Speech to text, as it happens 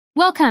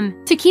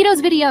Welcome to Keto's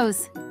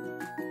Videos!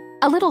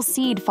 A little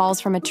seed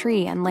falls from a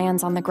tree and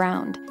lands on the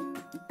ground.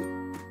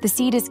 The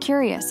seed is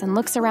curious and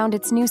looks around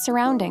its new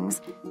surroundings.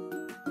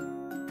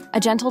 A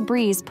gentle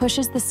breeze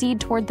pushes the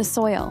seed toward the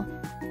soil.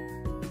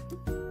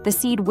 The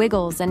seed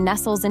wiggles and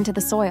nestles into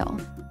the soil.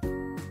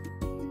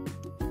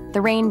 The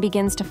rain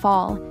begins to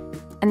fall,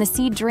 and the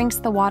seed drinks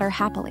the water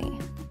happily.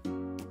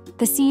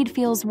 The seed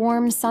feels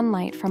warm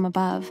sunlight from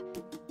above.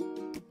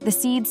 The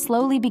seed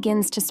slowly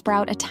begins to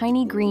sprout a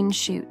tiny green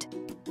shoot.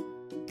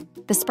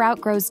 The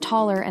sprout grows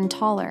taller and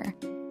taller,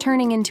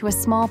 turning into a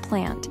small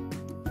plant.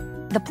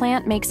 The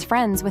plant makes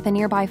friends with a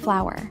nearby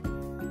flower.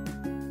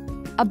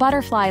 A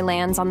butterfly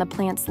lands on the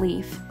plant's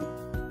leaf.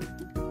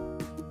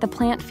 The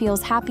plant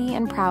feels happy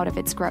and proud of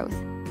its growth.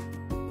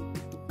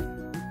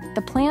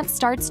 The plant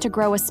starts to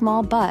grow a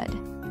small bud.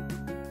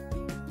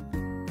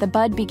 The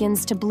bud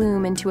begins to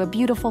bloom into a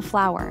beautiful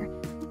flower.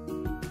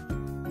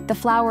 The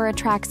flower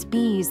attracts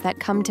bees that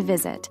come to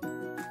visit.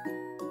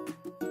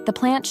 The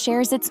plant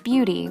shares its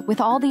beauty with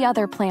all the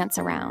other plants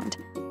around.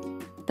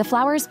 The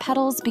flower's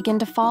petals begin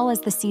to fall as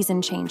the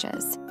season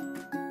changes.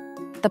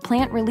 The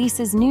plant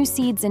releases new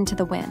seeds into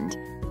the wind.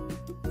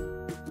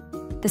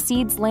 The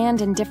seeds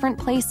land in different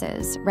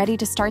places, ready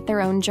to start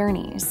their own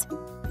journeys.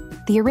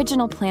 The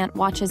original plant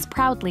watches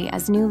proudly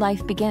as new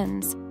life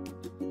begins.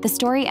 The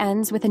story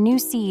ends with a new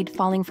seed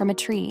falling from a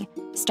tree,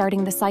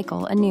 starting the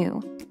cycle anew.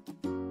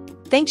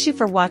 Thanks you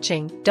for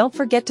watching. Don't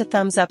forget to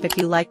thumbs up if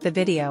you liked the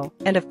video,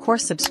 and of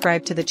course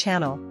subscribe to the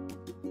channel.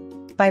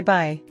 Bye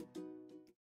bye.